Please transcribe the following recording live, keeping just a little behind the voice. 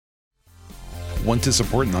Want to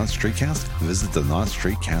support Not Straightcast? Visit the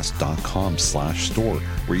notstraightcast.com/store,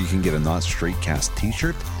 where you can get a Not Straightcast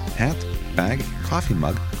t-shirt, hat, bag, coffee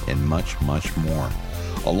mug, and much, much more.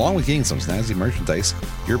 Along with getting some snazzy merchandise,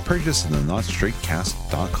 your purchase in the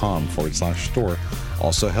notstraightcast.com/store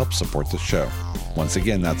also helps support the show. Once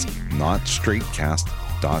again, that's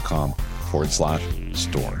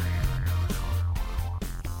notstraightcast.com/store.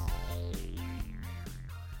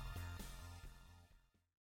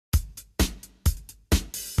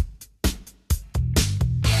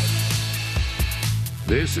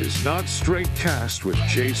 This is Not Straight Cast with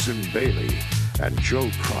Jason Bailey and Joe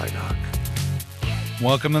Krynock.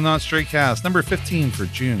 Welcome to Not Straight Cast, number 15 for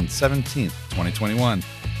June 17th, 2021.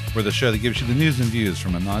 We're the show that gives you the news and views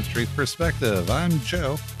from a non-straight perspective. I'm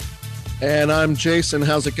Joe. And I'm Jason.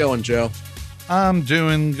 How's it going, Joe? I'm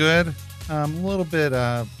doing good. A little bit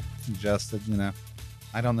congested,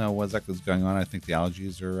 I don't know what exactly is going on. I think the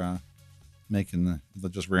allergies are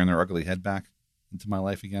just rearing their ugly head back into my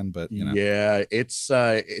life again, but Yeah, it's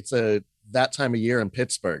that time of year in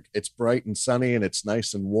Pittsburgh. It's bright and sunny and it's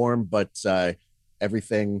nice and warm, but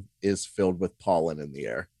everything is filled with pollen in the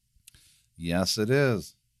air. Yes, it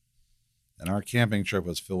is. And our camping trip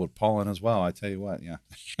was filled with pollen as well. I tell you what, yeah.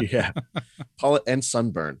 Yeah, pollen and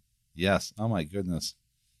sunburn. Yes. Oh my goodness.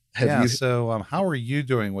 So how are you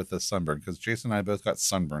doing with the sunburn? Because Jason and I both got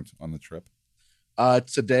sunburnt on the trip.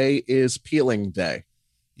 Today is peeling day.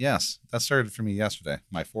 Yes, that started for me yesterday.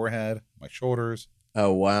 My forehead, my shoulders.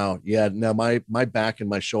 Oh, wow. Yeah, no, my back and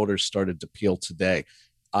my shoulders started to peel today.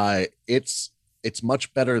 It's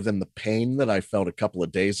much better than the pain that I felt a couple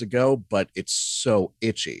of days ago, but it's so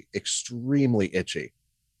itchy, extremely itchy.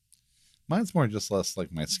 Mine's more just less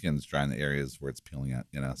like my skin's dry in the areas where it's peeling at,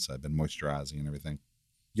 so I've been moisturizing and everything.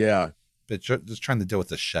 Yeah. But just trying to deal with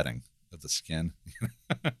the shedding of the skin.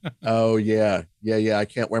 Oh, yeah. Yeah. I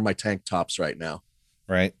can't wear my tank tops right now.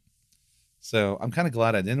 Right. So I'm kind of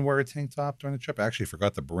glad I didn't wear a tank top during the trip. I actually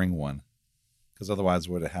forgot to bring one because otherwise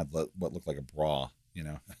I would have had what looked like a bra,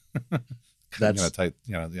 That's type,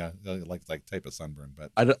 like type of sunburn.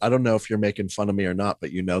 But I don't know if you're making fun of me or not,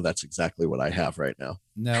 but that's exactly what I have right now.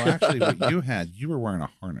 No, actually what you were wearing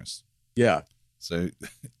a harness. Yeah. So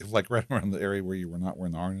if like right around the area where you were not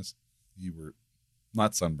wearing the harness, you were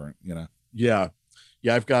not sunburnt, Yeah. Yeah.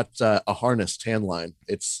 I've got a harness tan line.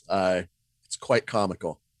 It's quite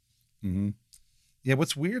comical. Mm-hmm. Yeah.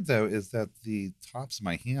 What's weird though, is that the tops of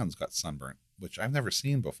my hands got sunburnt, which I've never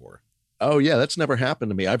seen before. Oh yeah. That's never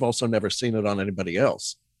happened to me. I've also never seen it on anybody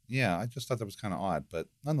else. Yeah. I just thought that was kind of odd, but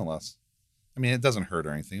nonetheless, I mean, it doesn't hurt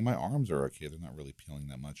or anything. My arms are okay. They're not really peeling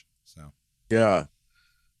that much. So yeah.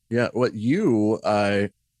 Yeah. What we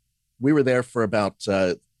were there for about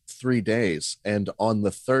 3 days. And on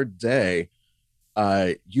the third day,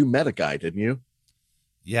 you met a guy, didn't you?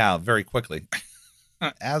 Yeah, very quickly.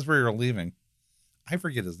 As we were leaving, I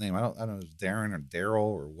forget his name. I don't know if it was Darren or Daryl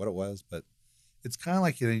or what it was, but it's kind of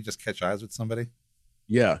like, you just catch eyes with somebody.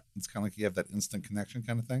 Yeah. It's kind of like you have that instant connection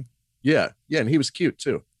kind of thing. Yeah. Yeah. And he was cute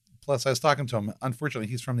too. Plus, I was talking to him. Unfortunately,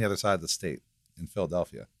 he's from the other side of the state in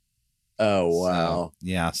Philadelphia. Oh, wow. So,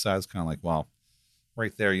 yeah. So I was kind of like, well,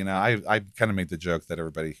 right there, I kind of made the joke that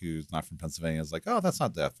everybody who's not from Pennsylvania is like, oh, that's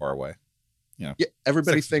not that far away. Yeah.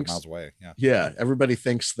 Everybody thinks miles away. Yeah. Yeah. Everybody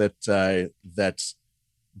thinks that that's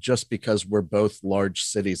just because we're both large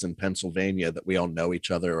cities in Pennsylvania that we all know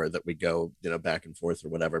each other or that we go, back and forth or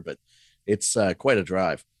whatever, but it's quite a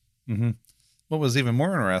drive. Mm-hmm. What was even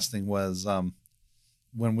more interesting was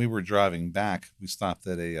when we were driving back, we stopped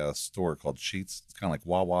at a store called Sheetz. It's kind of like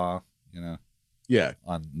Wawa, Yeah.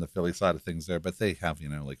 on the Philly side of things there, but they have,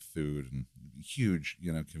 like food and huge,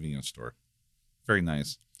 convenience store. Very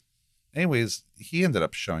nice. Anyways, he ended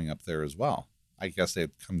up showing up there as well. I guess they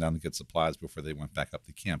had come down to get supplies before they went back up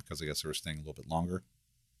to camp because I guess they were staying a little bit longer.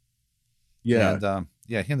 Yeah. And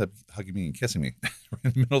he ended up hugging me and kissing me right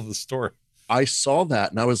in the middle of the store. I saw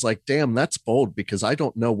that and I was like, damn, that's bold because I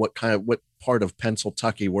don't know what part of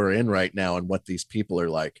Pennsylvania we're in right now and what these people are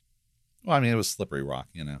like. Well, I mean, it was Slippery Rock,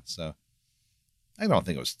 so I don't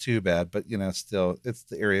think it was too bad, but still it's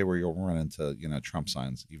the area where you'll run into, Trump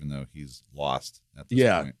signs, even though he's lost at this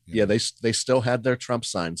point. Yeah. They still had their Trump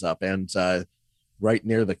signs up and right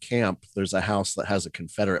near the camp, there's a house that has a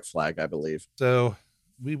Confederate flag, I believe. So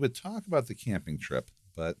we would talk about the camping trip,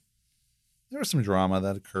 but there was some drama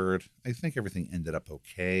that occurred. I think everything ended up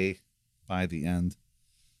okay by the end.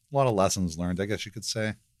 A lot of lessons learned, I guess you could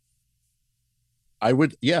say. I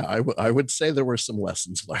would say there were some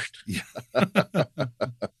lessons learned. Yeah.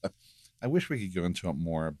 I wish we could go into it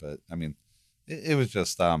more, but I mean, it was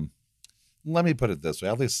just, let me put it this way.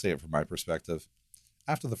 I'll at least say it from my perspective.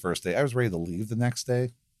 After the first day, I was ready to leave the next day,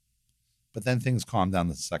 But then things calmed down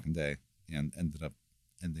the second day and ended up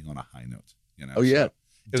ending on a high note. Oh yeah. So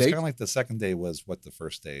it was kind of like the second day was what the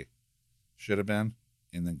first day should have been,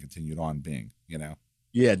 and then continued on being.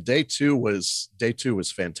 Yeah, day two was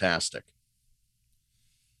fantastic.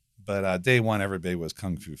 But day one, everybody was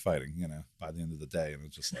kung fu fighting. By the end of the day, and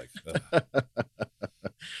it's just like. Ugh.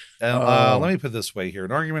 And let me put it this way here: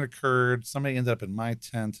 an argument occurred. Somebody ended up in my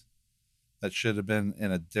tent that should have been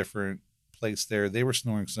in a different place. There, they were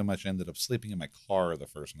snoring so much, I ended up sleeping in my car the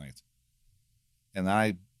first night, and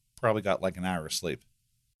I probably got like an hour of sleep.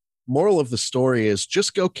 Moral of the story is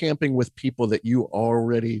just go camping with people that you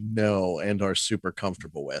already know and are super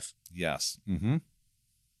comfortable with. Yes. Mm-hmm.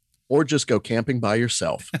 Or just go camping by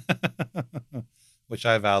yourself. Which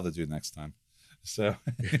I vow to do next time. So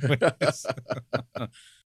anyways.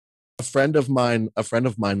 a friend of mine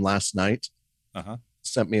last night Uh-huh.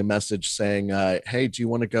 sent me a message saying, hey, do you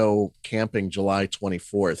want to go camping July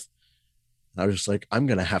 24th? And I was just like, I'm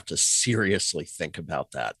going to have to seriously think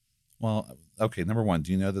about that. Well, okay. Number one,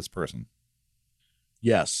 do you know this person?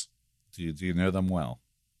 Yes. Do you know them well?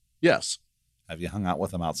 Yes. Have you hung out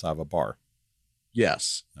with them outside of a bar?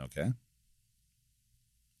 Yes. Okay.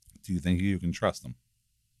 Do you think you can trust them?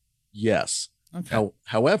 Yes. Okay.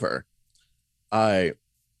 However,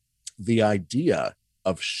 the idea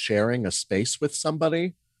of sharing a space with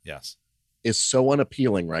somebody Yes. is so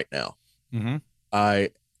unappealing right now. Mm-hmm. I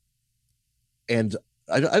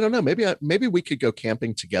don't know. Maybe we could go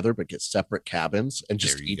camping together, but get separate cabins and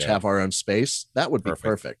just each have our own space. That would be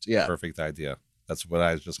perfect. Yeah. Perfect idea. That's what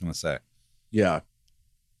I was just going to say. Yeah.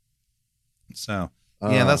 So,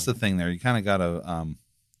 yeah, that's the thing there. You kind of got to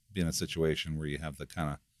be in a situation where you have to kind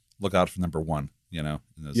of look out for number one, in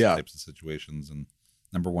those types of situations. And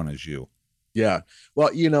number one is you. Yeah. Well,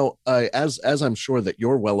 as I'm sure that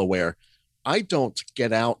you're well aware, I don't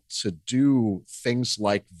get out to do things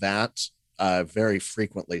like that very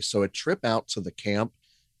frequently. So a trip out to the camp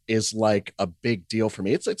is like a big deal for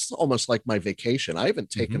me. It's almost like my vacation. I haven't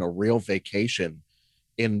taken a real vacation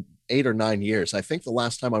in 8 or 9 years. I think the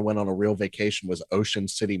last time I went on a real vacation was Ocean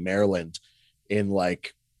City, Maryland in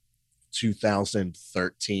like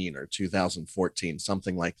 2013 or 2014,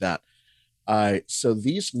 something like that. So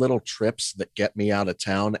these little trips that get me out of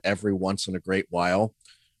town every once in a great while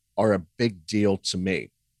are a big deal to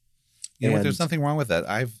me. Yeah, there's nothing wrong with that.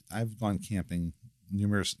 I've gone camping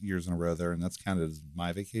numerous years in a row there, and that's kind of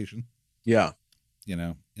my vacation. Yeah.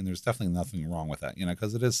 And there's definitely nothing wrong with that,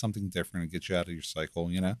 because it is something different. It gets you out of your cycle,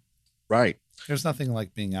 Right. There's nothing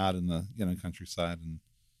like being out in the, countryside and,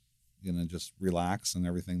 just relax and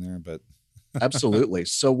everything there. But absolutely.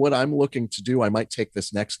 So what I'm looking to do, I might take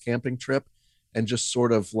this next camping trip and just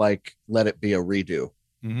sort of like let it be a redo.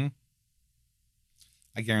 Mm-hmm.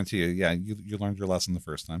 I guarantee you, yeah, you learned your lesson the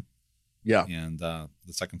first time. Yeah. And the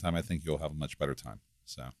second time, I think you'll have a much better time.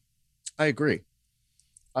 So I agree.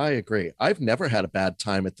 I've never had a bad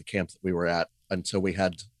time at the camp that we were at until we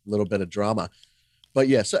had a little bit of drama. But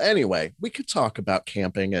yeah, so anyway, we could talk about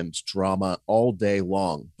camping and drama all day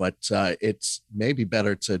long, but it's maybe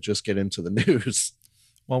better to just get into the news.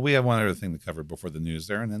 Well, we have one other thing to cover before the news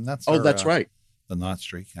there, and then that's that's right. The Not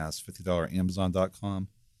Straight Cast $50 Amazon.com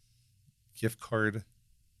gift card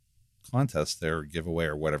contest there, giveaway,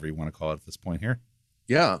 or whatever you want to call it at this point here.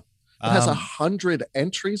 Yeah. It has 100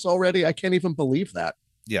 entries already. I can't even believe that.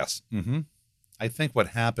 Yes. Mm-hmm. I think what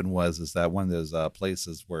happened is that one of those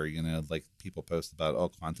places where, like people post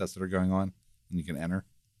about contests that are going on and you can enter.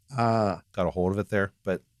 Got a hold of it there.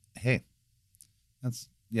 But hey, that's,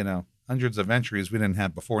 hundreds of entries we didn't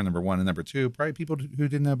have before, number one. And number two, probably people who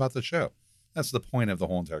didn't know about the show. That's the point of the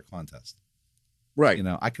whole entire contest. Right.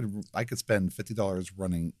 I could spend $50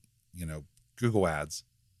 running, Google ads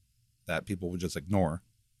that people would just ignore,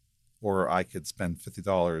 or I could spend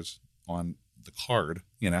 $50 on the card,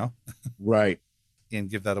 right, and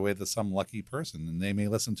give that away to some lucky person, and they may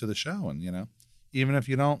listen to the show. And even if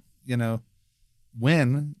you don't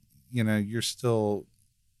win, you're still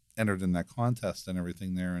entered in that contest and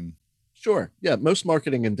everything there. And sure, yeah, most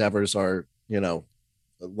marketing endeavors are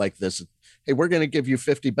like this. Hey, we're going to give you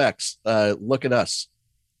 $50. Look at us.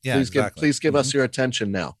 Yeah, please give us your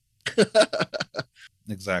attention now.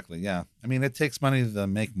 Exactly. Yeah. I mean, it takes money to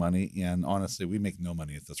make money, and honestly, we make no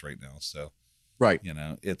money at this right now. So, right.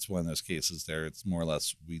 It's one of those cases there. It's more or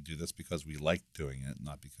less, we do this because we like doing it,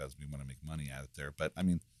 not because we want to make money at it there. But I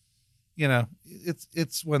mean,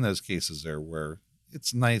 it's one of those cases there where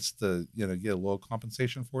it's nice to, get a little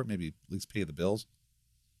compensation for it, maybe at least pay the bills.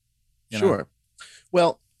 Sure.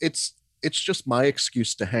 Well, it's just my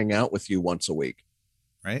excuse to hang out with you once a week.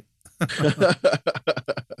 Right.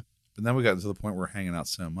 But then we got to the point where we're hanging out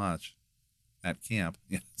so much at camp.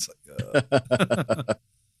 It's like,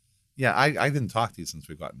 yeah, I didn't talk to you since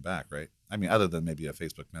we've gotten back, right? I mean, other than maybe a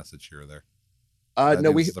Facebook message here or there. I No,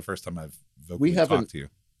 think this is the first time I've vocally haven't talked to you.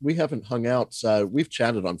 we haven't hung out. We've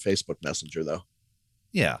chatted on Facebook Messenger though.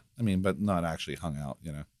 Yeah, I mean, but not actually hung out,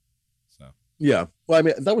 So. Yeah. Well, I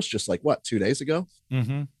mean, that was just like what, 2 days ago?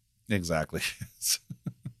 Mm-hmm. Exactly.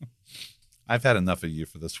 I've had enough of you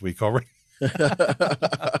for this week already.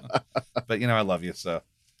 But I love you. So,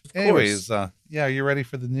 anyways, yeah, are you ready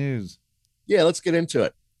for the news? Yeah, let's get into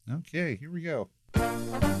it. Okay, here we go.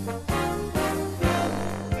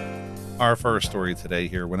 Our first story today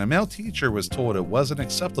here. When a male teacher was told it wasn't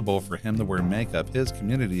acceptable for him to wear makeup, his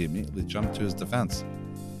community immediately jumped to his defense.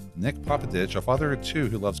 Nick Popadich, a father of two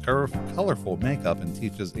who loves colorful makeup and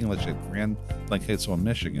teaches English at Grand Blanc High School in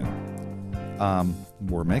Michigan,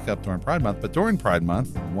 wore makeup during Pride Month. But during Pride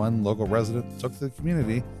Month, one local resident took to the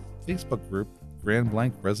community Facebook group Grand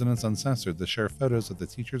Blanc Residents Uncensored to share photos of the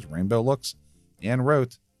teacher's rainbow looks and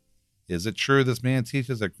wrote, "Is it true this man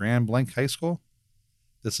teaches at Grand Blanc High School?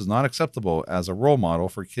 This is not acceptable as a role model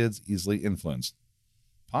for kids easily influenced."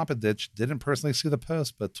 Popadich didn't personally see the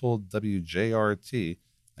post, but told WJRT,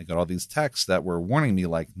 "I got all these texts that were warning me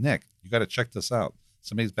like, Nick, you got to check this out.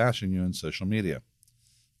 Somebody's bashing you on social media."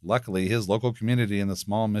 Luckily, his local community in the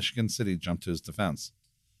small Michigan city jumped to his defense.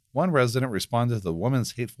 One resident responded to the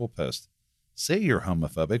woman's hateful post, "Say you're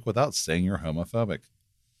homophobic without saying you're homophobic."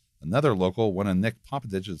 Another local, one of Nick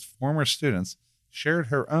Popadich's former students, shared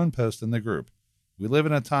her own post in the group. "We live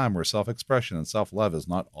in a time where self-expression and self-love is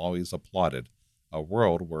not always applauded, a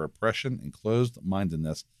world where oppression and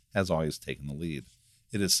closed-mindedness has always taken the lead.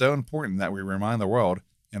 It is so important that we remind the world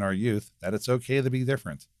and our youth that it's okay to be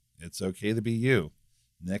different. It's okay to be you."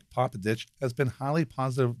 Nick Popadich has been highly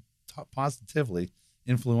positively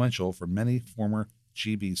influential for many former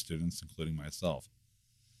GB students, including myself.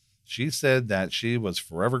 She said that she was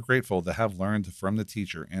forever grateful to have learned from the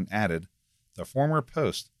teacher and added, "The former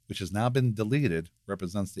post, which has now been deleted,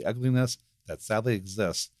 represents the ugliness that sadly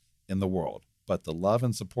exists in the world. But the love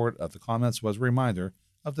and support of the comments was a reminder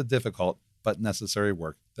of the difficult but necessary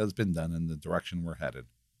work that has been done in the direction we're headed."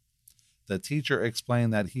 The teacher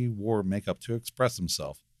explained that he wore makeup to express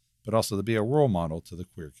himself, but also to be a role model to the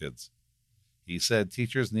queer kids. He said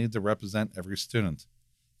teachers need to represent every student,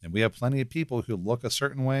 and we have plenty of people who look a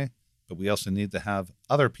certain way, but we also need to have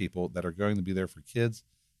other people that are going to be there for kids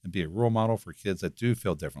and be a role model for kids that do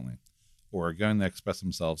feel differently or are going to express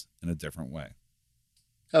themselves in a different way.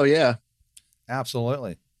 Oh, yeah.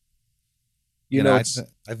 Absolutely. I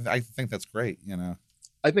think that's great,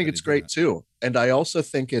 I think it's great too. And I also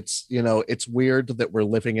think it's weird that we're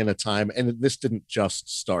living in a time, and this didn't just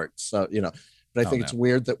start. So, but I think it's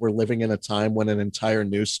weird that we're living in a time when an entire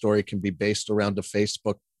news story can be based around a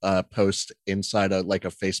Facebook post inside a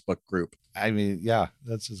Facebook group. I mean, yeah,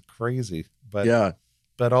 that's just crazy. But yeah,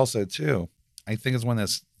 but also too, I think it's one of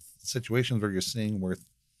those situations where you're seeing where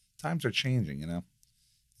times are changing,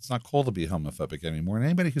 It's not cool to be homophobic anymore. And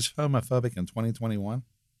anybody who's homophobic in 2021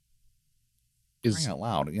 is out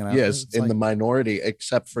loud, Yes, in the minority,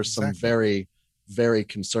 except for some very, very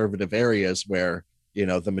conservative areas where,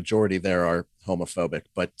 the majority there are homophobic.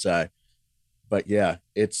 But yeah,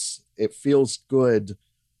 it feels good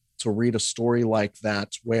to read a story like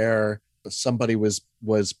that where somebody was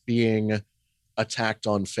being attacked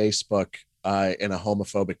on Facebook in a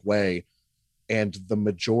homophobic way, and the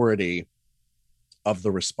majority of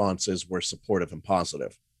the responses were supportive and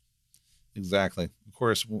positive. Exactly. Of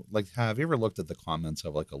course, have you ever looked at the comments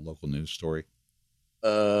of a local news story?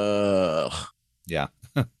 Yeah.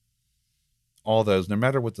 All those, no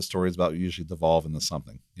matter what the story is about, usually devolve into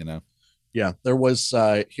something, Yeah, there was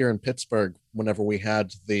here in Pittsburgh, whenever we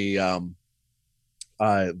had the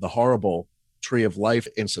horrible Tree of Life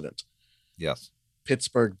incident. Yes.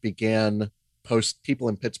 People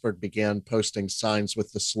in Pittsburgh began posting signs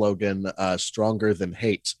with the slogan "Stronger than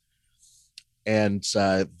hate." And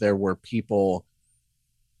there were people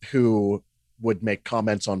who would make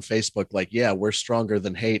comments on Facebook like, "Yeah, we're stronger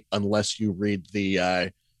than hate unless you read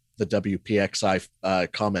the WPXI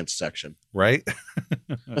comments section." Right.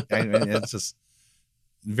 I mean, it's just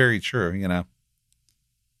very true, And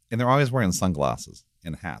they're always wearing sunglasses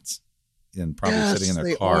and hats and probably sitting in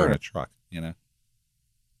their car in a truck,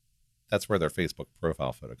 That's where their Facebook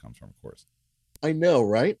profile photo comes from, of course. I know,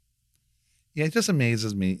 right? Yeah, it just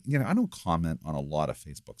amazes me. I don't comment on a lot of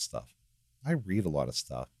Facebook stuff. I read a lot of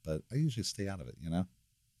stuff, but I usually stay out of it,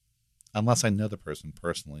 Unless I know the person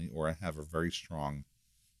personally or I have a very strong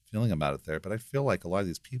feeling about it there. But I feel like a lot of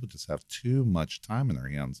these people just have too much time in their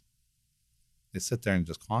hands. They sit there and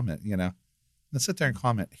just comment, They sit there and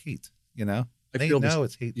comment hate, They know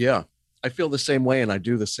it's hate. Yeah. I feel the same way, and I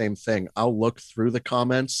do the same thing. I'll look through the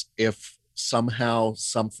comments if somehow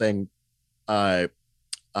something uh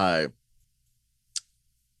uh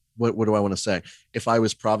what do I want to say? If I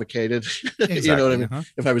was provocated, you know what I Exactly. mean?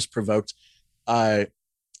 If I was provoked, uh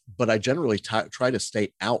but I generally try to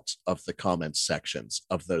stay out of the comments sections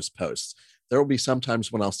of those posts. There will be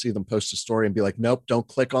sometimes when I'll see them post a story and be like, nope, don't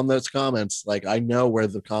click on those comments. Like I know where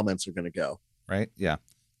the comments are going to go. Right? Yeah.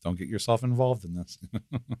 Don't get yourself involved in this.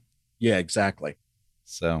 Yeah, exactly.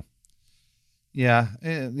 So, yeah,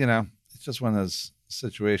 it's just one of those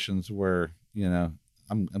situations where,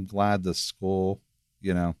 I'm glad the school,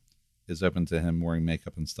 you know, is open to him wearing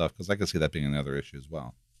makeup and stuff because I can see that being another issue as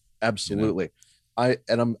well. Absolutely.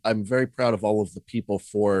 I'm very proud of all of the people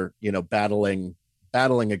for,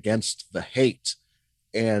 battling against the hate.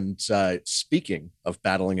 And speaking of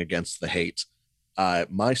battling against the hate,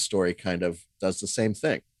 my story kind of does the same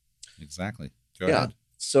thing. Exactly. Go Yeah. ahead.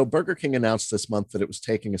 So Burger King announced this month that it was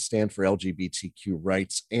taking a stand for LGBTQ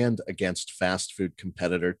rights and against fast food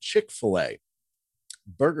competitor Chick-fil-A.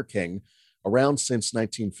 Burger King, around since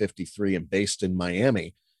 1953 and based in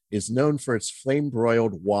Miami, is known for its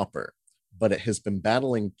flame-broiled Whopper, but it has been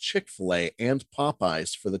battling Chick-fil-A and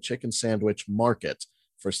Popeyes for the chicken sandwich market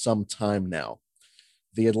for some time now.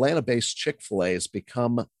 The Atlanta-based Chick-fil-A has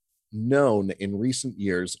become known in recent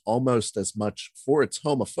years almost as much for its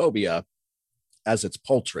homophobia as its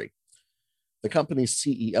poultry. The company's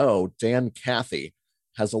CEO, Dan Cathy,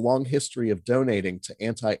 has a long history of donating to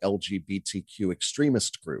anti-LGBTQ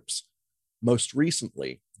extremist groups. Most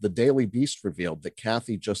recently, the Daily Beast revealed that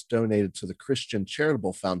Cathy just donated to the Christian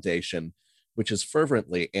Charitable Foundation, which is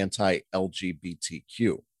fervently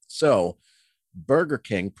anti-LGBTQ. So, Burger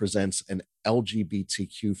King presents an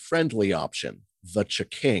LGBTQ-friendly option, the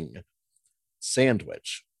Chiking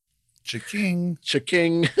sandwich. Chiking.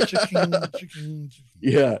 Chiking. Chiking.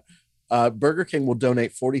 Yeah. Burger King will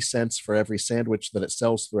donate 40 cents for every sandwich that it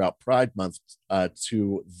sells throughout Pride Month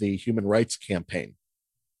to the Human Rights Campaign.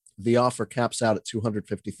 The offer caps out at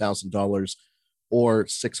 $250,000 or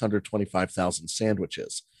 625,000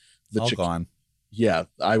 sandwiches. All gone. Yeah,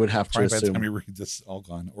 I would have Probably to by the assume. time you read this, all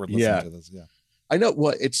gone or listen Yeah. to this. Yeah. I know.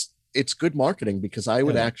 Well, it's good marketing because I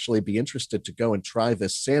would Yeah. actually be interested to go and try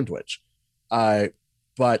this sandwich.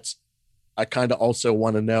 But I kind of also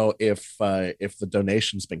want to know if the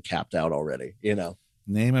donation's been capped out already.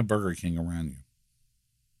 Name a Burger King around you.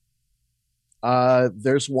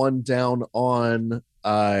 There's one down on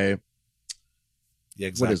Yeah,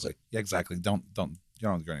 exactly. What is it? Yeah, exactly. Don't you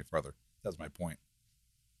don't have to go any further. That's my point.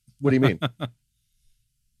 What do you mean?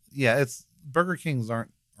 Yeah, it's Burger Kings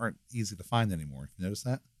aren't easy to find anymore. You notice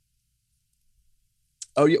that?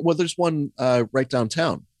 Oh yeah, well there's one right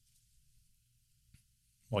downtown.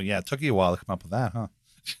 Well, yeah, it took you a while to come up with that, huh?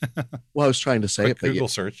 Well, I was trying to say Quick it, but Google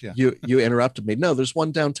search, yeah. you interrupted me. No, there's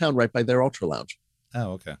one downtown right by their Ultra Lounge.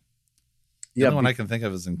 Oh, okay. The Yeah. only one I can think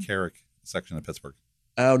of is in Carrick section of Pittsburgh.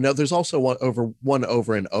 Oh no, there's also one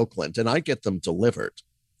over in Oakland, and I get them delivered.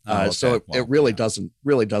 Oh, So okay. it really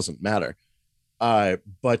Yeah. doesn't matter.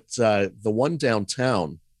 But the one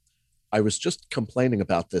downtown, I was just complaining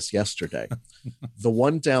about this yesterday. The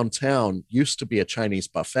one downtown used to be a Chinese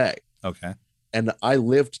buffet, Okay. and I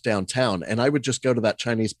lived downtown, and I would just go to that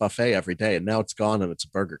Chinese buffet every day, and now it's gone, and it's a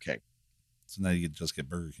Burger King. So now you could just get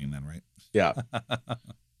Burger King then, right? Yeah,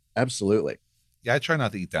 absolutely. Yeah, I try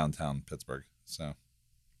not to eat downtown Pittsburgh. So,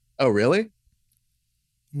 Oh, really?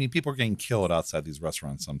 I mean, people are getting killed outside these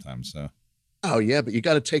restaurants sometimes. So, Oh, yeah, but you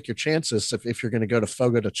got to take your chances if you're going to go to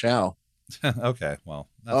Fogo de Chao. okay. Well,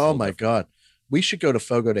 that's a Oh little my different. God. We should go to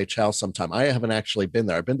Fogo de Chao sometime. I haven't actually been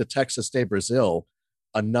there. I've been to Texas de Brazil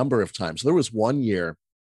a number of times. There was one year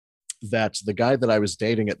that the guy that I was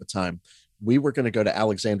dating at the time, we were going to go to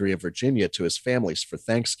Alexandria, Virginia to his family's for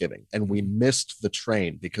Thanksgiving. And we missed the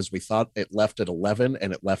train because we thought it left at 11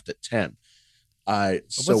 and it left at 10. But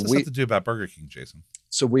So what's this we have to do about Burger King, Jason?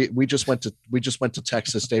 so we just went to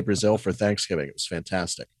Texas de Brazil for Thanksgiving. It was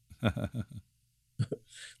fantastic. But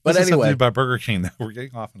What's this have to do anyway, about Burger King? We're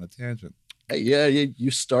getting off on a tangent. yeah,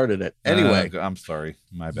 you started it. Anyway, I'm sorry.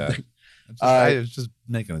 My bad. I was just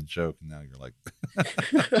making a joke, and now you're like,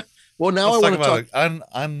 well, now let's I want to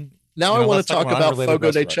talk. Now I want let's to talk about unrelated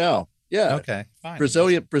Fogo de restaurants. Chao. Yeah, Okay, fine.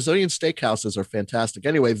 Brazilian steakhouses are fantastic.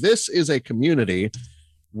 Anyway, this is a community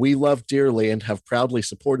we love dearly and have proudly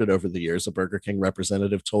supported over the years. A Burger King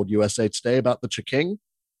representative told USA Today about the Chiking.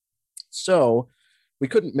 So we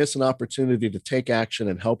couldn't miss an opportunity to take action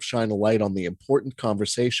and help shine a light on the important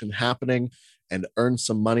conversation happening and earn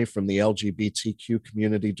some money from the LGBTQ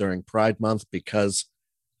community during Pride Month because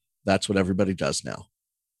that's what everybody does now.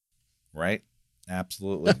 Right?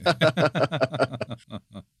 Absolutely.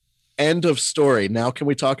 End of story. Now, can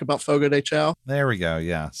we talk about Fogo de Chao? There we go.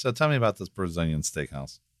 Yeah. So tell me about this Brazilian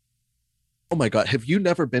steakhouse. Oh my God. Have you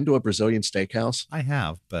never been to a Brazilian steakhouse? I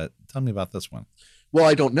have, but tell me about this one. Well,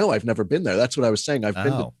 I don't know. I've never been there. That's what I was saying.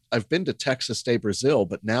 Oh. I've been to Texas de Brazil,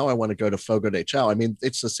 but now I want to go to Fogo de Chao. I mean,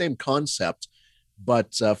 it's the same concept,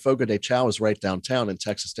 but Fogo de Chao is right downtown, and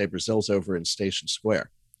Texas de Brazil's over in Station Square.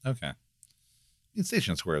 Okay. In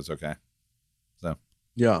Station Square is okay. So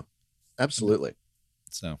Yeah, absolutely.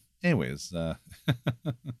 So, anyways, boy,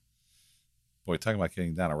 talking about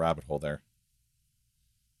getting down a rabbit hole there.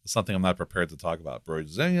 Something I'm not prepared to talk about.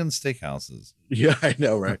 Brazilian steakhouses. Yeah, I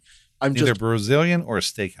know, right? I'm Either just Brazilian or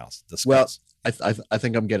steakhouse. Discuss. well. I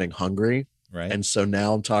think I'm getting hungry, right? and so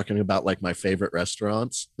now I'm talking about like my favorite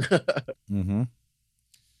restaurants. Mm-hmm.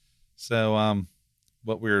 So,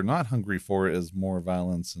 what we're not hungry for is more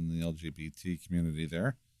violence in the LGBT community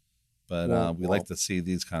there, but we like to see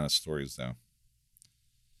these kind of stories though.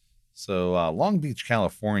 So, Long Beach,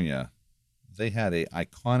 California, they had a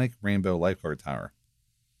iconic rainbow lifeguard tower,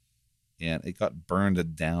 and it got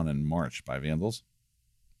burned down in March by vandals.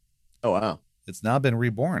 Oh wow! It's now been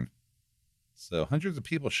reborn. So hundreds of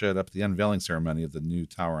people showed up at the unveiling ceremony of the new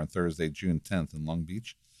tower on Thursday, June 10th in Long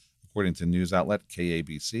Beach. According to news outlet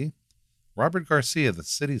KABC, Robert Garcia, the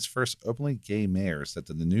city's first openly gay mayor, said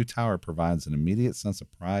that the new tower provides an immediate sense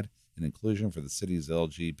of pride and inclusion for the city's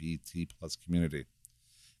LGBT plus community.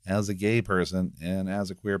 As a gay person and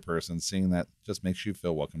as a queer person, seeing that just makes you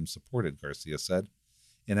feel welcome and supported, Garcia said.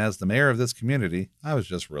 And as the mayor of this community, I was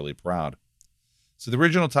just really proud. So the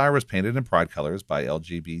original tower was painted in pride colors by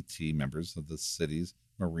LGBT members of the city's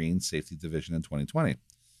Marine Safety Division in 2020.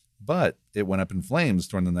 But it went up in flames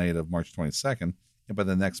during the night of March 22nd, and by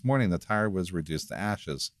the next morning, the tower was reduced to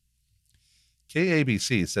ashes.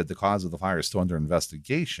 KABC said the cause of the fire is still under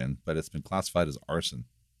investigation, but it's been classified as arson.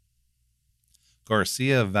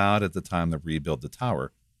 Garcia vowed at the time to rebuild the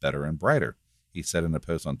tower better and brighter. He said in a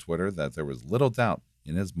post on Twitter that there was little doubt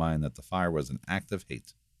in his mind that the fire was an act of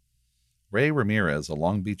hate. Ray Ramirez, a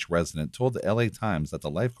Long Beach resident, told the LA Times that the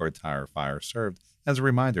lifeguard tower fire served as a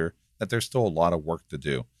reminder that there's still a lot of work to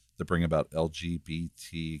do to bring about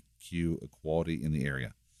LGBTQ equality in the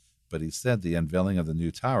area. But he said the unveiling of the new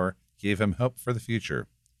tower gave him hope for the future.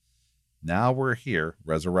 Now we're here,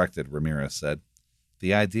 resurrected, Ramirez said.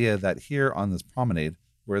 The idea that here on this promenade,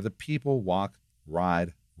 where the people walk,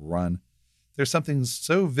 ride, run, there's something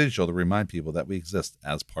so visual to remind people that we exist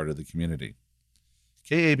as part of the community.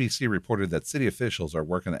 KABC reported that city officials are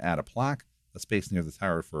working to add a plaque, a space near the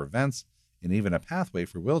tower for events, and even a pathway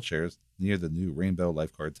for wheelchairs near the new Rainbow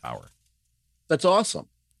Lifeguard Tower. That's awesome.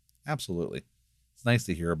 Absolutely. It's nice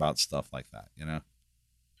to hear about stuff like that, you know?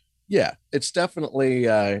 Yeah, it's definitely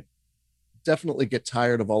get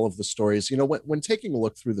tired of all of the stories. You know, when taking a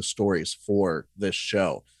look through the stories for this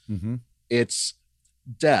show, it's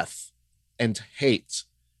death and hate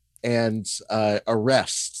and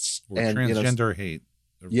arrests or and transgender hate.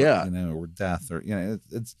 Yeah, or death, or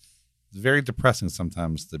it's very depressing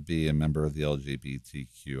sometimes to be a member of the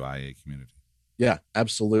LGBTQIA community. Yeah,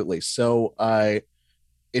 absolutely. So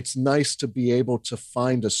it's nice to be able to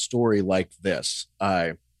find a story like this,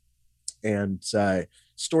 and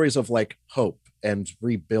stories of like hope and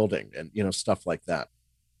rebuilding and stuff like that.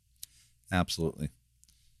 Absolutely.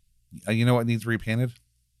 You know what needs repainted?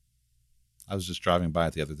 I was just driving by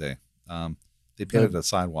it the other day. They painted a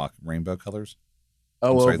sidewalk rainbow colors.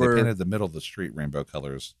 They painted the middle of the street rainbow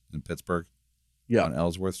colors in Pittsburgh. Yeah, on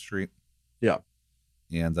Ellsworth Street. Yeah,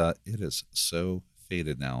 and it is so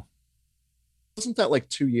faded now. Wasn't that like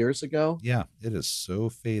 2 years ago? Yeah, it is so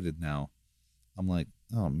faded now. I'm like,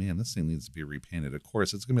 oh man, this thing needs to be repainted. Of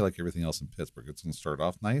course, it's gonna be like everything else in Pittsburgh. It's gonna start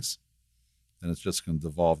off nice, then it's just gonna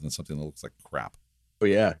devolve into something that looks like crap. Oh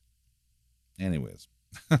yeah. Anyways,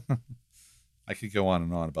 I could go on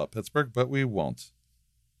and on about Pittsburgh, but we won't.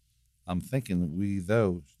 I'm thinking we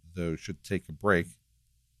though should take a break,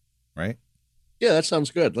 right? Yeah, that sounds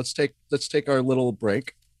good. Let's take our little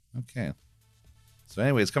break. Okay. So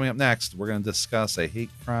anyways, coming up next, we're going to discuss a hate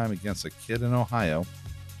crime against a kid in Ohio.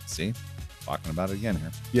 See? Talking about it again here.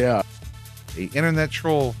 Yeah. A internet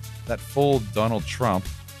troll that fooled Donald Trump,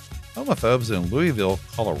 homophobes in Louisville,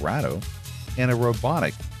 Colorado, and a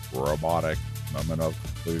robotic moment of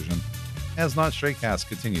conclusion as Not Straight Cast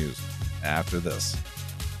continues after this.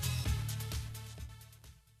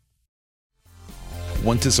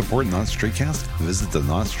 Want to support Not Straight Cast? Visit the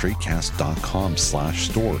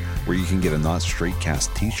NotStraightCast.com/store, where you can get a Not Straight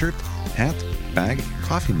Cast t-shirt, hat, bag,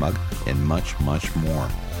 coffee mug, and much, much more.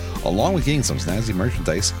 Along with getting some snazzy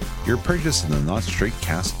merchandise, your purchase in the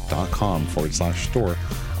NotStraightCast.com/store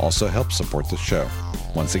also helps support the show.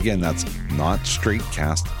 Once again, that's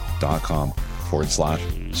NotStraightCast.com/store.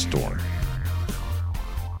 joepress.com/store.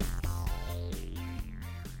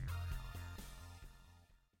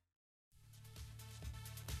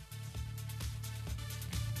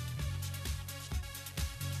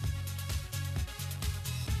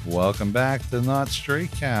 Welcome back to Not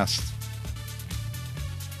Straight Cast.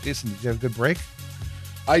 Jason, did you have a good break?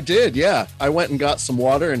 I did, yeah. I went and got some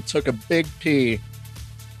water and took a big pee.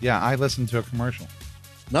 Yeah, I listened to a commercial.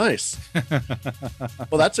 Nice.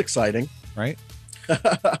 Well, that's exciting. Right? All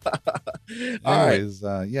right. Anyways,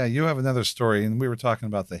 yeah, you have another story, and we were talking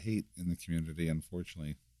about the hate in the community,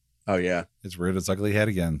 unfortunately. Oh, yeah. It's reared its ugly head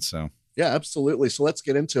again, so. Yeah, absolutely. So let's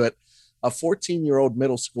get into it. A 14-year-old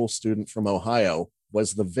middle school student from Ohio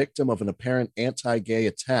was the victim of an apparent anti-gay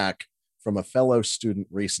attack from a fellow student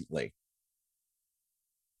recently.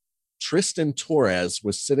 Tristan Torres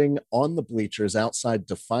was sitting on the bleachers outside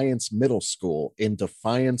Defiance Middle School in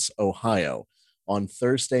Defiance, Ohio, on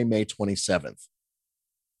Thursday, May 27th.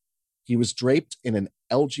 He was draped in an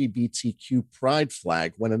LGBTQ pride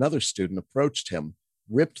flag when another student approached him,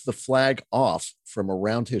 ripped the flag off from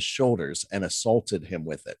around his shoulders, and assaulted him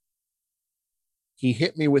with it. He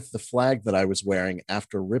hit me with the flag that I was wearing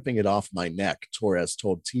after ripping it off my neck, Torres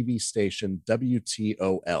told TV station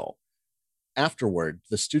WTOL. Afterward,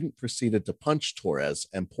 the student proceeded to punch Torres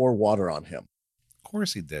and pour water on him. Of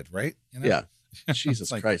course he did, right? You know? Yeah.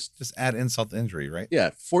 Jesus Like, Christ. just add insult to injury, right? Yeah,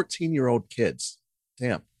 14-year-old kids.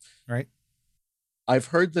 Damn. Right. I've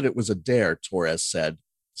heard that it was a dare, Torres said.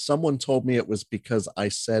 Someone told me it was because I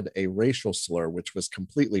said a racial slur, which was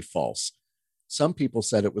completely false. Some people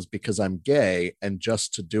said it was because I'm gay and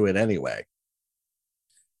just to do it anyway.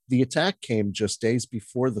 The attack came just days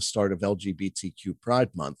before the start of LGBTQ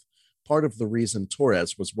Pride Month, part of the reason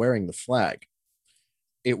Torres was wearing the flag.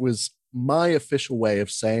 It was my official way of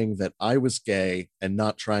saying that I was gay and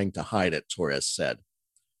not trying to hide it, Torres said.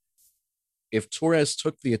 If Torres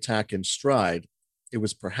took the attack in stride, it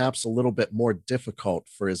was perhaps a little bit more difficult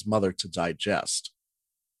for his mother to digest.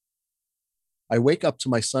 I wake up to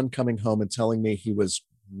my son coming home and telling me he was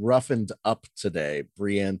roughened up today,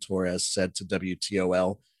 Brianne Torres said to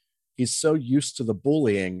WTOL. He's so used to the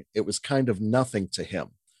bullying, it was kind of nothing to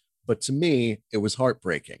him. But to me, it was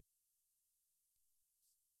heartbreaking.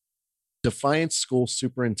 Defiance School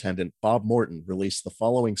Superintendent Bob Morton released the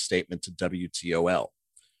following statement to WTOL.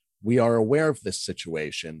 We are aware of this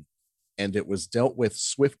situation, and it was dealt with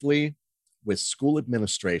swiftly with school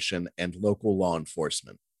administration and local law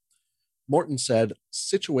enforcement. Morton said,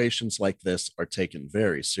 situations like this are taken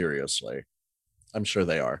very seriously. I'm sure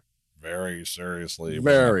they are. Very seriously.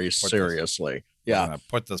 Very seriously. We're going to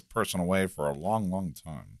put this person away for a long, long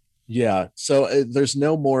time. Yeah. So there's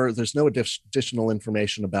no additional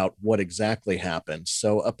information about what exactly happened.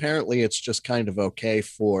 So apparently it's just kind of okay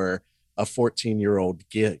for a 14-year-old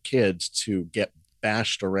kid to get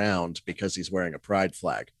bashed around because he's wearing a pride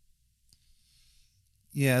flag.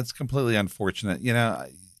 Yeah, it's completely unfortunate. You know,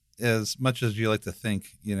 as much as you like to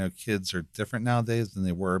think, you know, kids are different nowadays than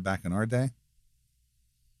they were back in our day,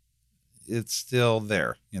 it's still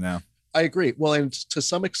there, you know. I agree. Well, and to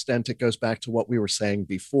some extent, it goes back to what we were saying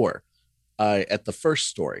before at the first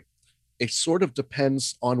story. It sort of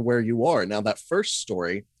depends on where you are. Now, that first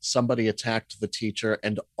story, somebody attacked the teacher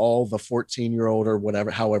and all the 14-year-old or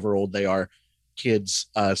whatever, however old they are, kids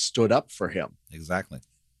stood up for him. Exactly.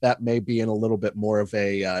 That may be in a little bit more of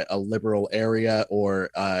a liberal area or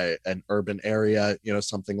an urban area, you know,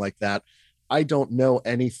 something like that. I don't know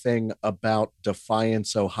anything about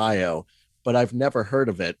Defiance, Ohio, but I've never heard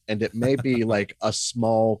of it. And it may be like a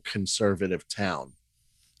small conservative town.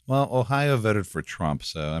 Well, Ohio voted for Trump.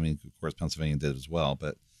 So, I mean, of course, Pennsylvania did as well.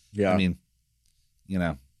 But, yeah, I mean, you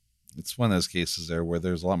know, it's one of those cases there where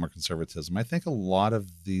there's a lot more conservatism. I think a lot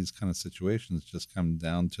of these kind of situations just come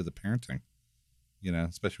down to the parenting, you know,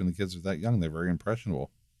 especially when the kids are that young. They're very impressionable.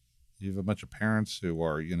 You have a bunch of parents who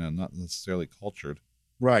are, you know, not necessarily cultured,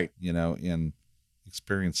 right, you know, and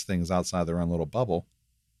experience things outside their own little bubble.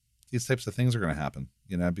 These types of things are going to happen,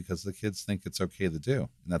 you know, because the kids think it's okay to do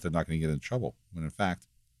and that they're not going to get in trouble. When in fact,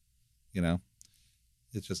 you know,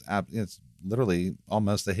 it's just, it's literally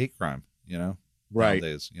almost a hate crime, you know, right.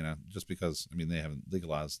 Nowadays, you know, just because, I mean, they haven't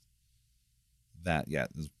legalized that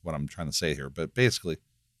yet is what I'm trying to say here. But basically,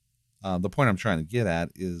 the point I'm trying to get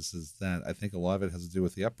at is that I think a lot of it has to do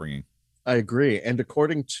with the upbringing. I agree. And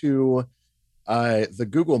according to the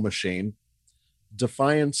Google machine,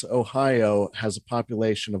 Defiance, Ohio has a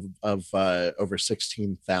population of over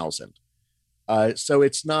 16,000. So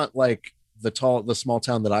it's not like the small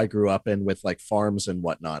town that I grew up in with like farms and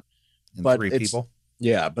whatnot. And but 3 people?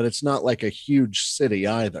 Yeah, but it's not like a huge city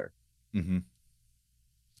either. Mm-hmm.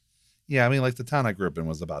 Yeah, I mean, like the town I grew up in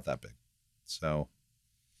was about that big. So,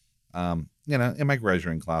 in my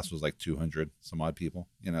graduating class was like 200 some odd people,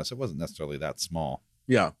 so it wasn't necessarily that small.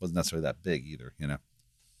 Yeah. It wasn't necessarily that big either.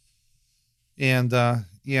 And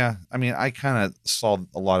yeah, I mean, I kind of saw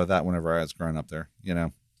a lot of that whenever I was growing up there.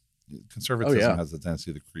 Oh, Conservatism yeah. has the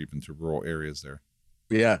tendency to creep into rural areas there.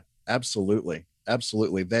 Yeah, absolutely.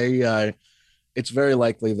 Absolutely. It's very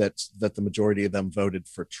likely that the majority of them voted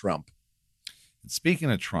for Trump. And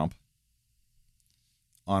speaking of Trump,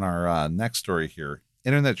 on our next story here,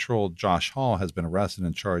 internet troll Josh Hall has been arrested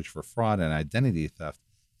and charged for fraud and identity theft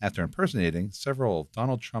after impersonating several of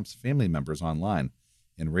Donald Trump's family members online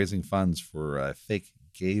and raising funds for a fake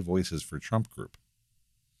Gay Voices for Trump group.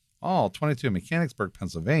 Hall, 22, Mechanicsburg,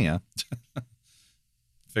 Pennsylvania,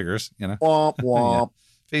 figures, Womp womp. Yeah,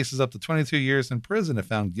 faces up to 22 years in prison if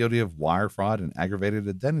found guilty of wire fraud and aggravated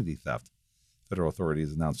identity theft, federal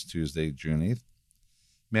authorities announced Tuesday, June 8th.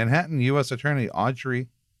 Manhattan U.S. Attorney Audrey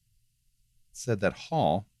said that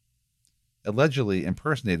Hall allegedly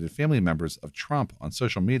impersonated family members of Trump on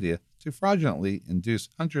social media to fraudulently induce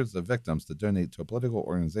hundreds of victims to donate to a political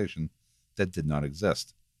organization that did not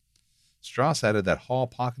exist. Strauss added that Hall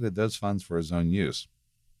pocketed those funds for his own use.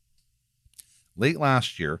 Late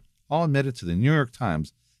last year, Hall admitted to the New York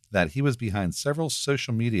Times that he was behind several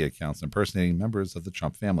social media accounts impersonating members of the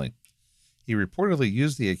Trump family. He reportedly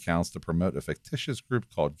used the accounts to promote a fictitious group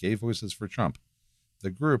called Gay Voices for Trump. The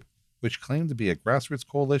group, which claimed to be a grassroots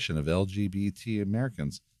coalition of LGBT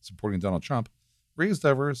Americans supporting Donald Trump, raised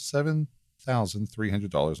over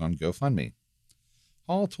 $7,300 on GoFundMe.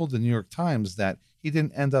 Hall told the New York Times that he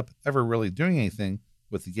didn't end up ever really doing anything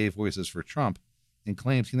with the Gay Voices for Trump and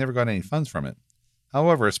claimed he never got any funds from it.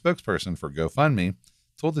 However, a spokesperson for GoFundMe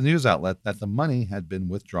told the news outlet that the money had been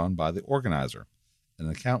withdrawn by the organizer, an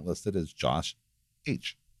account listed as Josh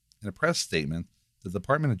H. In a press statement, the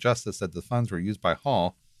Department of Justice said the funds were used by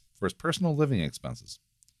Hall for his personal living expenses.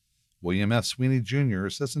 William F. Sweeney Jr.,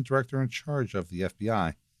 assistant director in charge of the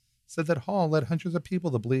FBI, said that Hall led hundreds of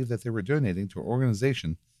people to believe that they were donating to an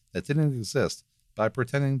organization that didn't exist by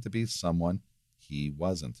pretending to be someone he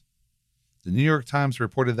wasn't. The New York Times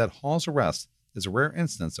reported that Hall's arrest is a rare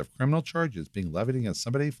instance of criminal charges being levied against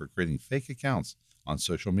somebody for creating fake accounts on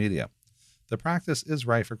social media. The practice is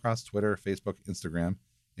rife across Twitter, Facebook, Instagram,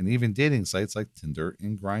 and even dating sites like Tinder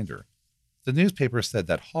and Grindr. The newspaper said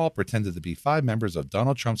that Hall pretended to be 5 members of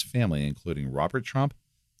Donald Trump's family, including Robert Trump,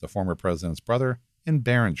 the former president's brother, and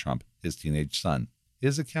Barron Trump, his teenage son.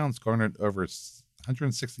 His accounts garnered over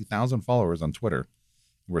 160,000 followers on Twitter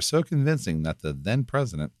and were so convincing that the then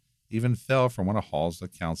president even fell for one of Hall's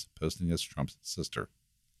accounts posting as Trump's sister.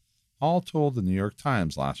 Hall told the New York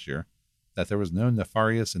Times last year that there was no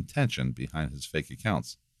nefarious intention behind his fake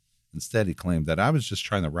accounts. Instead, he claimed that I was just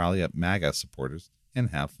trying to rally up MAGA supporters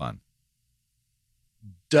and have fun.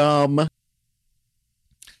 Dumb.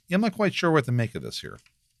 Yeah, I'm not quite sure what to make of this here.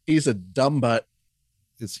 He's a dumb butt.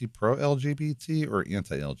 Is he pro-LGBT or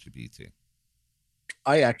anti-LGBT?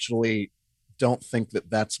 I actually don't think that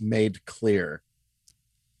that's made clear.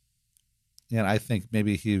 And I think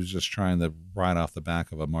maybe he was just trying to ride off the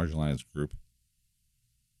back of a marginalized group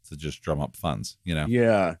to just drum up funds,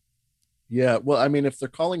 Yeah. Yeah. Well, I mean, if they're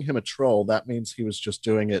calling him a troll, that means he was just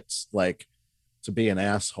doing it like to be an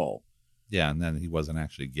asshole. Yeah, and then he wasn't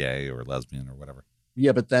actually gay or lesbian or whatever.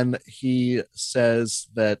 Yeah, but then he says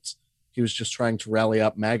that he was just trying to rally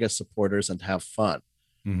up MAGA supporters and have fun,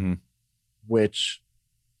 which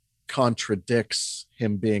contradicts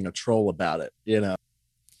him being a troll about it,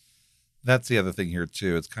 That's the other thing here,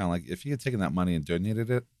 too. It's kind of like if he had taken that money and donated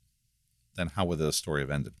it, then how would the story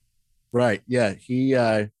have ended? Right. Yeah.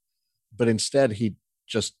 But instead, he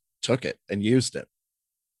just took it and used it.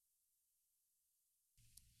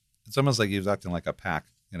 It's almost like he was acting like a PAC,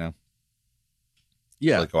 Yeah.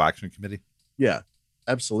 Political Action Committee. Yeah,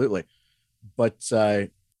 absolutely. But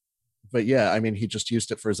yeah, I mean, he just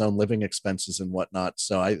used it for his own living expenses and whatnot.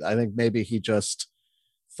 So I think maybe he just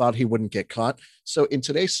thought he wouldn't get caught. So in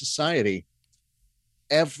today's society,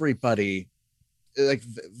 everybody, like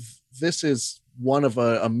this is one of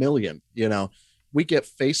a million, we get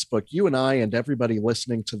Facebook, you and I and everybody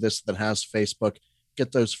listening to this that has Facebook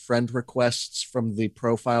get those friend requests from the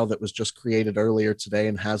profile that was just created earlier today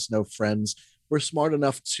and has no friends. We're smart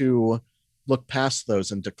enough to look past those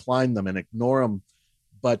and decline them and ignore them.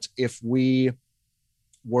 But if we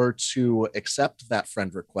were to accept that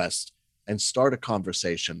friend request and start a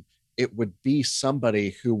conversation, it would be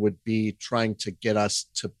somebody who would be trying to get us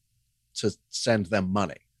to send them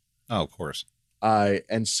money. Oh, of course.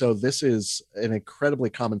 And so this is an incredibly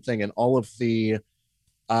common thing. And all of the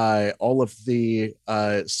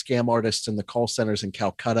scam artists in the call centers in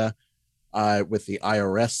Calcutta with the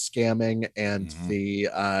IRS scamming and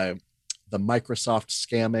Mhm. the Microsoft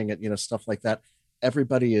scamming and stuff like that.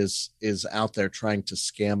 Everybody is out there trying to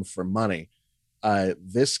scam for money.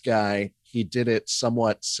 This guy, he did it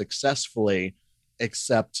somewhat successfully,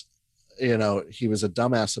 except he was a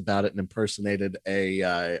dumbass about it and impersonated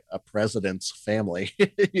a president's family.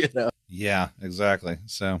 Yeah, exactly.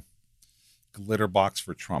 So, glitter box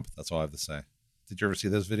for Trump. That's all I have to say. Did you ever see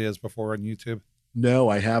those videos before on YouTube No,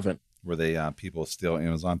 I haven't. where they people steal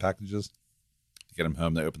Amazon packages to get them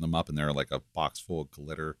home? They open them up and they're like a box full of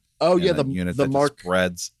glitter. Oh and yeah, a the unit the that just Mark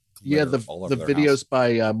spreads yeah, glitter all the over their videos house.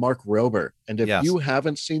 by Mark Rober. And if Yes. you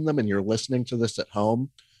haven't seen them and you're listening to this at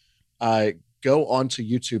home, uh, go onto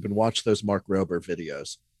YouTube and watch those Mark Rober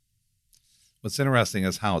videos. What's interesting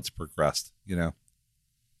is how it's progressed,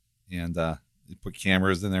 and they put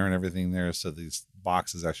cameras in there and everything there. So these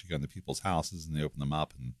boxes actually go into people's houses and they open them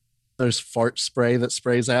up. And There's fart spray that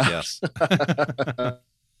sprays out. yes,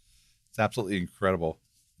 it's absolutely incredible.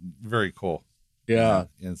 Very cool. Yeah.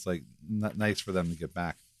 And it's like nice for them to get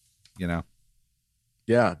back, you know?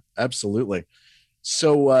 Yeah, absolutely.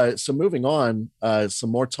 So moving on, some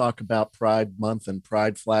more talk about Pride Month and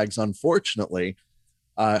Pride flags. Unfortunately,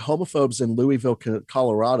 homophobes in Louisville,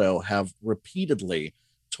 Colorado have repeatedly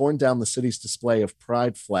torn down the city's display of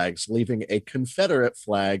Pride flags, leaving a Confederate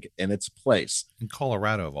flag in its place. In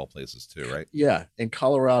Colorado, of all places, too, right? Yeah, in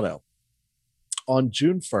Colorado. On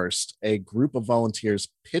June 1st, a group of volunteers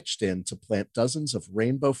pitched in to plant dozens of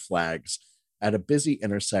rainbow flags at a busy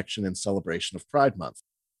intersection in celebration of Pride Month.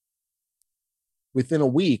 Within a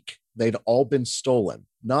week, they'd all been stolen,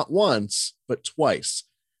 not once, but twice.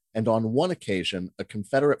 And on one occasion, a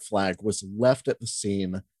Confederate flag was left at the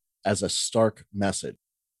scene as a stark message.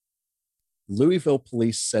 Louisville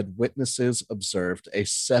police said witnesses observed a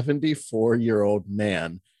 74-year-old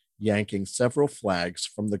man yanking several flags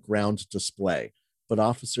from the ground display, but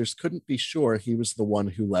officers couldn't be sure he was the one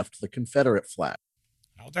who left the Confederate flag.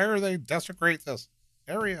 How dare they desecrate this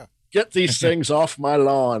area? Get these things off my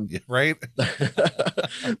lawn. Yeah, right?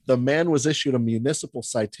 The man was issued a municipal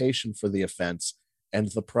citation for the offense, and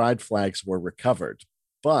the pride flags were recovered.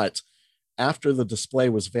 But after the display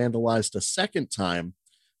was vandalized a second time,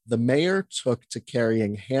 the mayor took to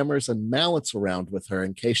carrying hammers and mallets around with her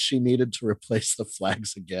in case she needed to replace the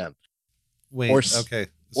flags again. Wait, okay.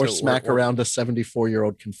 Or smack around a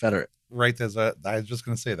 74-year-old Confederate. Right, I was just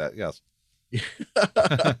going to say that, yes.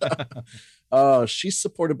 She's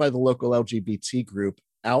supported by the local LGBT group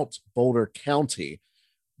Out Boulder County,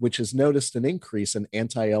 which has noticed an increase in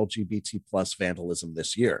anti-LGBT plus vandalism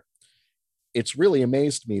this year. It's really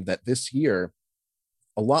amazed me that this year,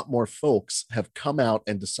 a lot more folks have come out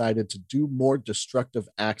and decided to do more destructive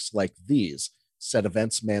acts like these, said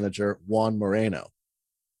events manager Juan Moreno.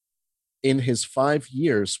 In his 5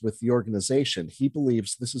 years with the organization, he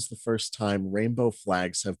believes this is the first time rainbow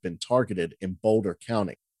flags have been targeted in Boulder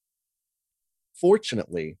County.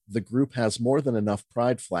 Fortunately, the group has more than enough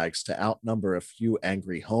pride flags to outnumber a few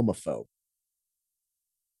angry homophobes.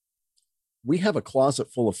 We have a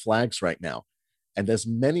closet full of flags right now, and as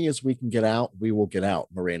many as we can get out, we will get out,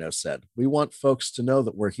 Moreno said. We want folks to know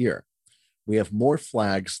that we're here. We have more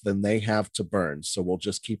flags than they have to burn, so we'll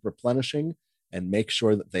just keep replenishing and make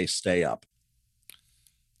sure that they stay up.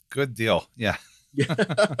 Good deal. Yeah. So,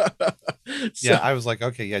 Yeah, I was like,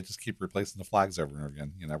 okay, yeah, just keep replacing the flags over and over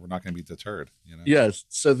again. We're not going to be deterred. Yes.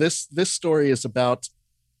 So this story is about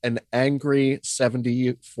an angry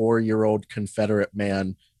 74-year-old Confederate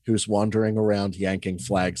man who's wandering around yanking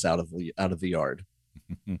flags out of the yard.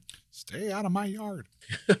 Stay out of my yard.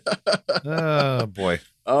 Oh boy.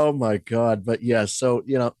 Oh my God. But yeah, so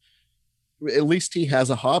at least he has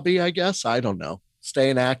a hobby, I guess. I don't know.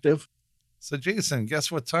 Staying active. So Jason,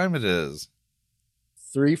 guess what time it is?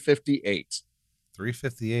 3:58.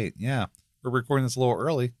 3:58. Yeah. We're recording this a little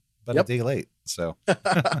early, but Yep. a day late. So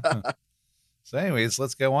so anyways,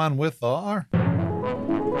 let's go on with our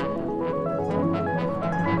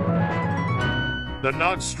The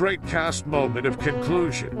Not Straight Cast moment of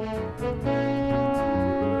conclusion.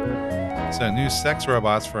 So new sex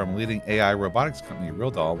robots from leading AI robotics company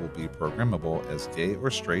RealDoll will be programmable as gay or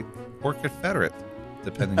straight or Confederate,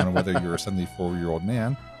 depending on whether you're a 74-year-old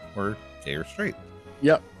man or gay or straight.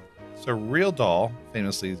 Yep. So RealDoll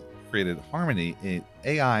famously created Harmony, an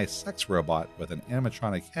AI sex robot with an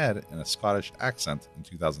animatronic head and a Scottish accent in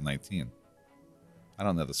 2019. I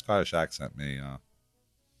don't know, the Scottish accent may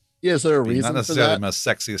Yeah, is there a be reason not for necessarily that? the most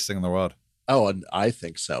sexiest thing in the world. Oh, and I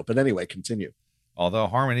think so. But anyway, continue. Although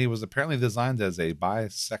Harmony was apparently designed as a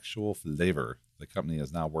bisexual flavor, the company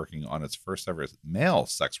is now working on its first ever male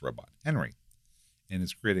sex robot, Henry, and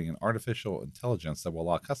is creating an artificial intelligence that will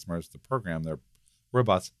allow customers to program their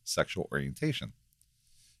robot's sexual orientation.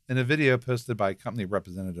 In a video posted by company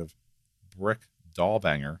representative Brick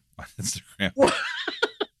Dollbanger on Instagram,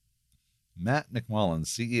 Matt McMullen,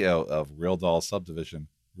 CEO of Real Doll subdivision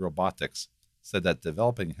Robotics, said that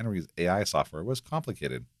developing Henry's AI software was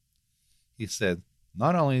complicated. He said,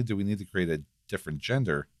 "Not only do we need to create a different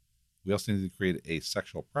gender, we also need to create a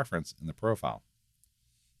sexual preference in the profile."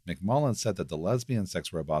 McMullen said that the lesbian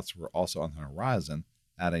sex robots were also on the horizon,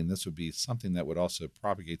 adding this would be something that would also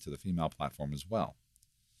propagate to the female platform as well.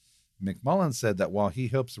 McMullen said that while he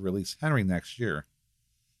hopes to release Henry next year,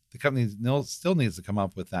 the company still needs to come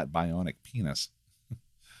up with that bionic penis.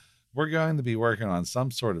 "We're going to be working on some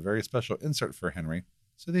sort of very special insert for Henry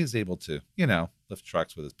so that he's able to, lift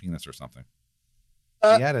trucks with his penis or something." He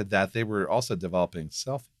added that they were also developing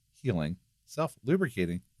self-healing,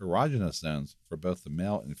 self-lubricating erogenous zones for both the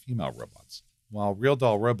male and female robots. While Real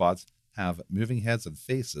Doll robots have moving heads and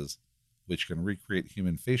faces, which can recreate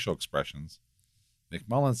human facial expressions,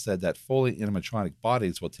 McMullen said that fully animatronic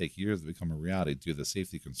bodies will take years to become a reality due to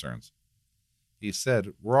safety concerns. He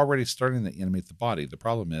said, "We're already starting to animate the body. The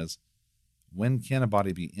problem is, when can a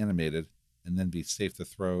body be animated and then be safe to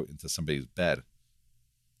throw into somebody's bed?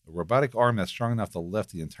 A robotic arm that's strong enough to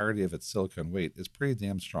lift the entirety of its silicone weight is pretty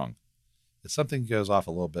damn strong. If something goes off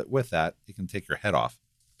a little bit with that, it can take your head off."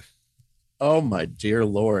 Oh my dear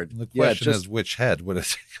Lord. And the question is, which head would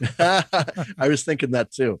it take? I was thinking that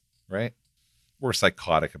too. Right? We're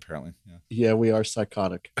psychotic, apparently. Yeah, we are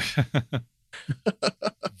psychotic.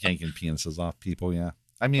 Yanking penises off people, yeah.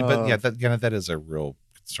 I mean, but yeah, that is a real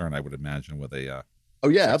concern, I would imagine, with a oh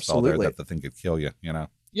yeah, sex doll there, absolutely. that the thing could kill you,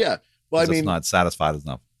 Yeah. Well, I mean, it's not satisfied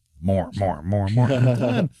enough. More. I'm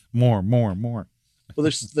done. More. well,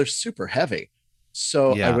 they're super heavy.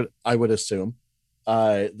 So Yeah. I would assume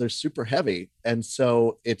they're super heavy, and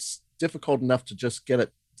so it's difficult enough to just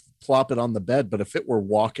plop it on the bed. But if it were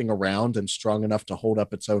walking around and strong enough to hold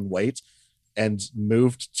up its own weight and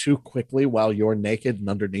moved too quickly while you're naked and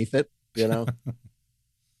underneath it,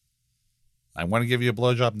 I want to give you a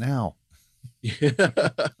blowjob now.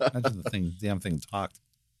 Imagine the damn thing talked.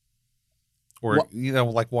 Or,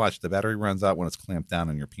 watch, the battery runs out when it's clamped down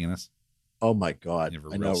on your penis. Oh my God. You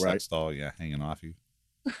have a I real know, right? sex doll, hanging off you.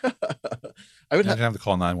 I would Imagine having to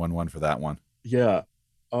call 911 for that one. Yeah.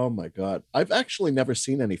 Oh my God. I've actually never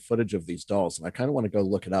seen any footage of these dolls, and I kind of want to go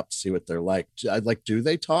look it up to see what they're like. Do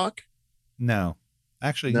they talk? No.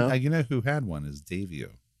 Actually, No? you know who had one is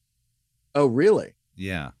Davio. Oh, really?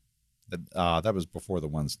 Yeah. That was before the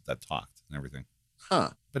ones that talked and everything.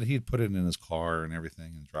 Huh. But he'd put it in his car and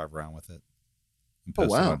everything and drive around with it and Oh,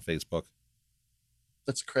 post it wow. on Facebook.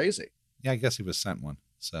 That's crazy. Yeah, I guess he was sent one.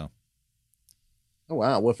 So Oh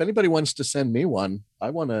wow. Well, if anybody wants to send me one, I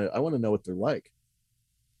want to know what they're like.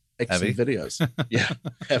 Make Heavy? some videos. Yeah,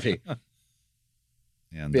 heavy.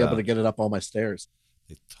 and Be able to get it up all my stairs.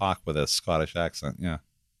 they talk with a Scottish accent. Yeah.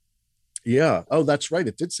 Yeah. Oh, that's right.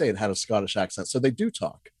 It did say it had a Scottish accent, so they do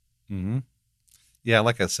talk. Mm-hmm. Yeah,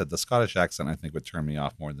 like I said, the Scottish accent I think would turn me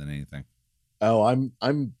off more than anything. Oh, I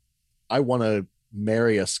want to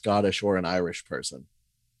marry a Scottish or an Irish person.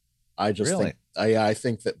 I just Really? think, I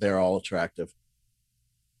think that they're all attractive.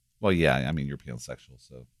 Well, yeah, I mean, you're pansexual,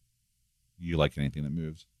 so you like anything that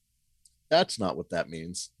moves, That's not what that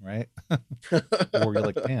means. right? Or you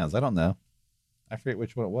like pans. I don't know. I forget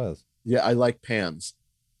which one it was. Yeah, I like pans.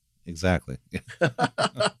 Exactly.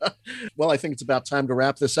 Well, I think it's about time to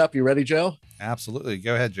wrap this up. You ready, Joe? Absolutely.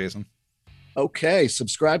 Go ahead, Jason. Okay,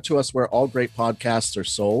 subscribe to us where all great podcasts are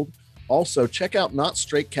sold. Also, check out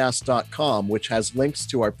notstraightcast.com, which has links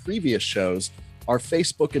to our previous shows, our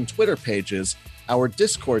Facebook and Twitter pages, our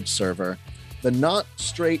Discord server, the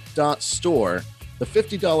notstraight.store, the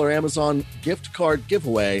 $50 Amazon gift card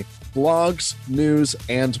giveaway, blogs, news,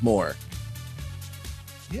 and more.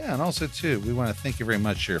 Yeah, and also, too, we want to thank you very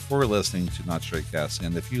much here for listening to Not Straight Cast.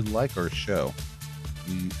 And if you like our show,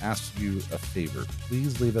 we ask you a favor.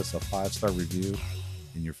 Please leave us a 5-star review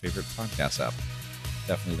in your favorite podcast app.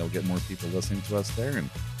 Definitely, they'll get more people listening to us there, and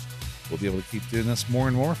we'll be able to keep doing this more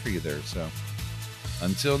and more for you there. So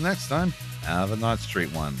until next time, have a Not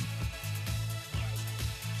Straight one.